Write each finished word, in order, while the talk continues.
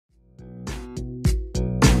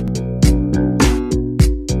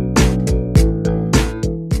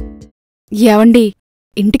ఏవండి,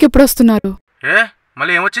 ఇంటికెప్పుడొస్తున్నారు?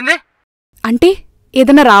 మళ్ళీ ఏమొచ్చింది? అంటే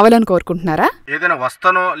ఏదైనా రావాలని కోరుకుంటున్నారా? ఏదైనా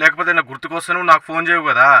వస్తానో లేకపోతే గుర్తుకొస్తానో నాకు ఫోన్ చేయవు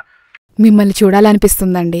కదా. మిమ్మల్ని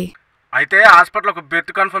చూడాలనిపిస్తుందండి. అయితే హాస్పిటల్ ఒక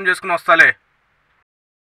బెర్త్ కన్ఫర్మ్ చేసుకుని వస్తాలే.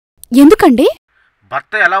 ఎందుకండి?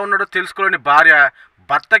 భర్త ఎలా ఉన్నాడో తెలుసుకోలేని భార్య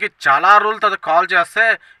భర్తకి చాలా రోజుల తర్వాత కాల్ చేస్తే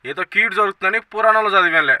ఏదో కీడు జరుగుతుందని పురాణంలో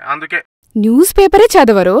చదివానులే, అందుకే. న్యూస్ పేపరే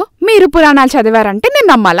చదవరు, మీరు పురాణాలు చదివారంటే నేను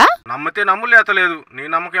నమ్మాలా? నమ్మితే నమ్ములేతలేదు, నీ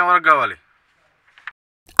నమ్మకం ఎవరికి కావాలి?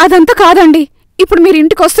 అదంతా కాదండి, ఇప్పుడు మీరు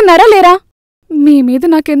ఇంటికి వస్తున్నారా లేరా? మీ మీద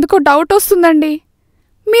నాకెందుకో డౌట్ వస్తుందండి.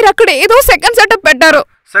 మీరక్కడ ఏదో సెకండ్ సెటప్ పెట్టారు.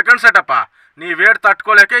 సెకండ్ సెటప్పా? నీ వేడి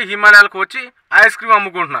తట్టుకోలేకే హిమాలయాలకు వచ్చి ఐస్ క్రీమ్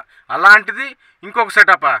అమ్ముకుంటున్నా, అలాంటిది ఇంకొక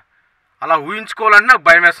సెటప్పా? అలా ఊహించుకోవాలంటే నాకు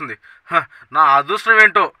భయం వేస్తుంది. నా అదృష్టం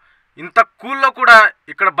ఏంటో, ఇంత కూల్లో కూడా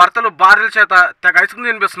ఇక్కడ భర్తలు భార్యల చేత తెగ ఐస్ క్రీమ్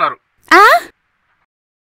తినిపిస్తున్నారు.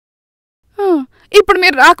 ఇప్పుడు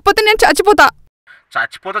మీరు రాకపోతే నేను చచ్చిపోతా.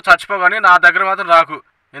 చచ్చిపోగాని నా దగ్గర మాత్రం రాకు,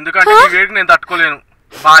 ఎందుకంటే ఈ వేడికి నేను తట్టుకోలేను.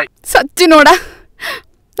 బాయ్. సచ్చినోడా,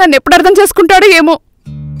 నన్ను ఎప్పుడు అర్థం చేసుకుంటాడో ఏమో.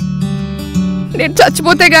 నేను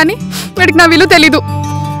చచ్చిపోతే గాని వీడికి నా విలువ తెలీదు.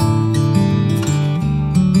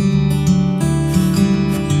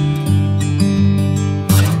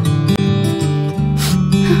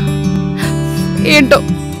 ఏంటో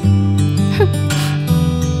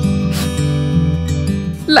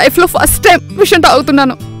లైఫ్లో ఫస్ట్ టైం విషయం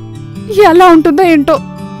తాగుతున్నాను. ఎలా ఉంటుందో ఏంటో.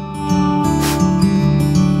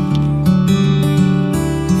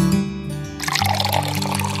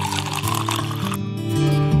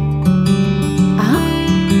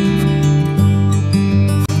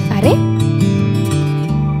 అరే,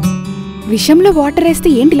 విషంలో వాటర్ వేస్తే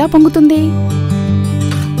ఏంటిలా పొంగుతుంది?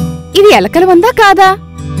 ఇది ఎలకల మందా కాదా?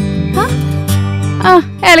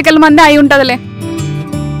 ఎలకల మందే అయి ఉంటదిలే.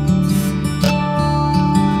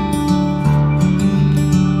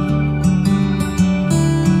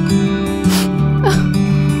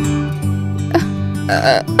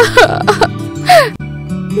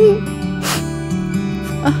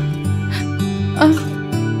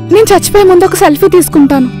 నేను చచ్చిపోయే ముందు ఒక సెల్ఫీ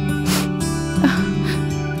తీసుకుంటాను.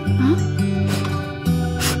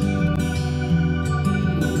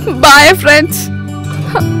 Bye friends.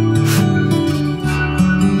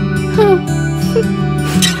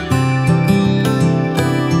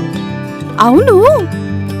 అవును,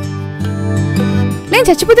 నేను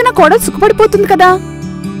చచ్చిపోతే నా కోడలు సుఖపడిపోతుంది కదా.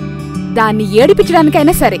 దాన్ని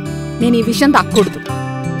ఏడిపించడానికైనా సరే నేను ఈ విషయం తాక్కూడదు.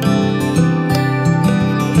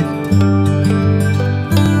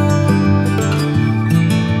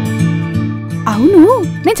 అవును,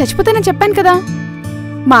 నేను చచ్చిపోతానని చెప్పాను కదా.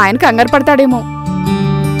 మా ఆయన కంగారు పడతాడేమో.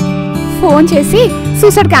 ఫోన్ చేసి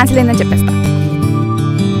సూసైడ్ క్యాన్సిల్ అయిందని చెప్పేస్తా.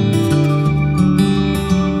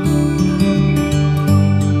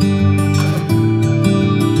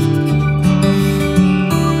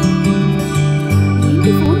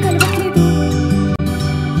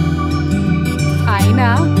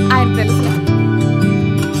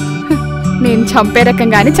 నేను చంపే రకం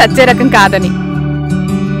గాని చచ్చే రకం కాదని.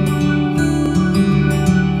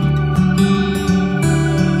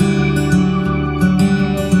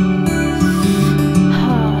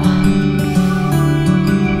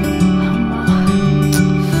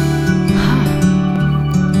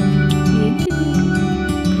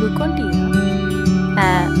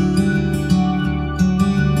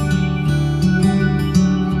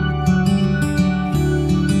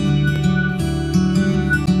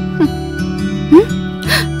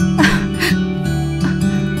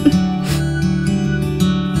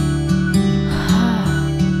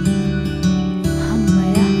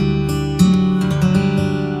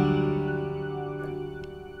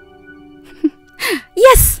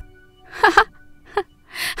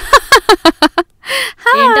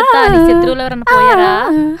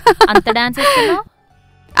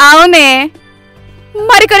 అవునే,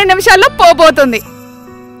 మరికొన్ని నిమిషాల్లో పోబోతుంది.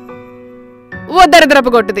 ఓ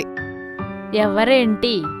దరిద్రపు కొట్టుది.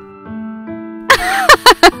 ఎవరేంటి?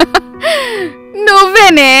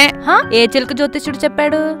 నువ్వేనే. ఏ చిలుక జ్యోతిష్యుడు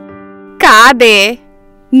చెప్పాడు? కాదే,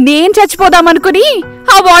 నేను చచ్చిపోదామనుకుని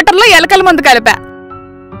ఆ వాటర్లో ఎలకల మందు కలిపా.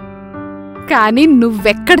 కానీ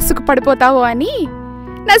నువ్వెక్కడ సుఖపడిపోతావో అని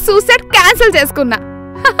నా సూసైడ్ క్యాన్సిల్ చేసుకున్నా.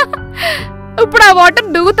 ఇప్పుడు ఆ వాటర్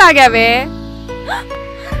నువ్వు తాగావే.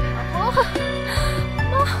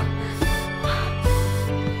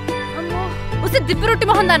 దిప్పు రొట్టి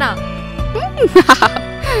మొహందానా,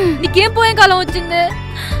 నీకేం పోయే కాలం వచ్చింది?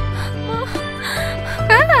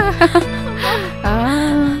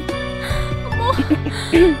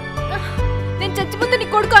 నేను చచ్చిపోతే నీ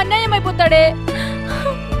కొడుకు అన్యాయం అయిపోతాడే.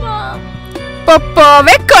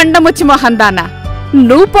 పోవే కొండముచ్చి మొహందానా,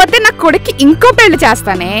 నువ్వు పోతే నా కొడుక్కి ఇంకో పెళ్లి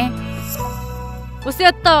చేస్తానే. ఉసి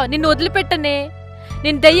అత్త నిన్ను వదిలిపెట్టనే,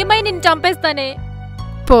 నేను దయ్యమై నిన్ను చంపేస్తానే.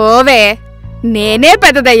 పోవే, నేనే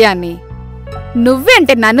పెద్దదయ్యాన్ని.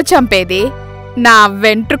 నువ్వేంటి నన్ను చంపేది? నా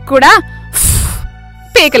వెంట్రుకు కూడా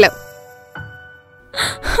పీకలేవు.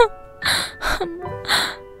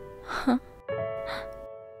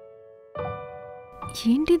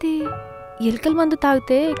 ఏంటిది? ఎలుకల మందు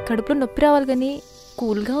తాగితే కడుపులో నొప్పి రావాలి గాని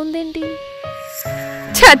కూల్గా ఉందేంటి?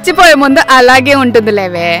 చచ్చిపోయే ముందు అలాగే ఉంటుంది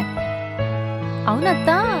లేవే.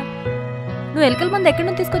 అవునత్తా, నువ్వు ఎలుకల మందు ఎక్కడి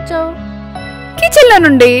నుంచి తీసుకొచ్చావు? కిచెన్లో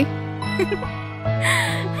నుండి.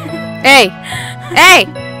 ఏయ్ ఏయ్,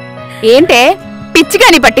 ఏంటే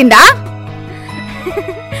పిచ్చిగాని పట్టిందా?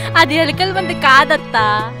 అది ఎలుకల మంది కాదత్తా.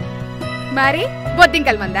 మరి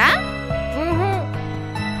బొద్దింకల మందా?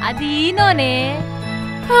 అది ఈనోనే.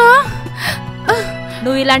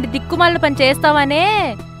 నువ్వు ఇలాంటి దిక్కుమాలిన పని చేస్తావనే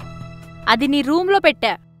అది నీ రూమ్ లో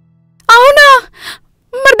పెట్టా. అవునా?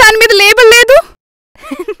 మరి దాని మీద లేబుల్ లేదు.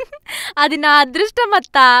 అది నా అదృష్టం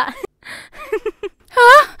అత్తా.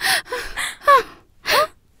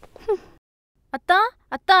 అత్తా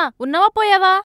అత్తా, ఉన్నావా పోయావా?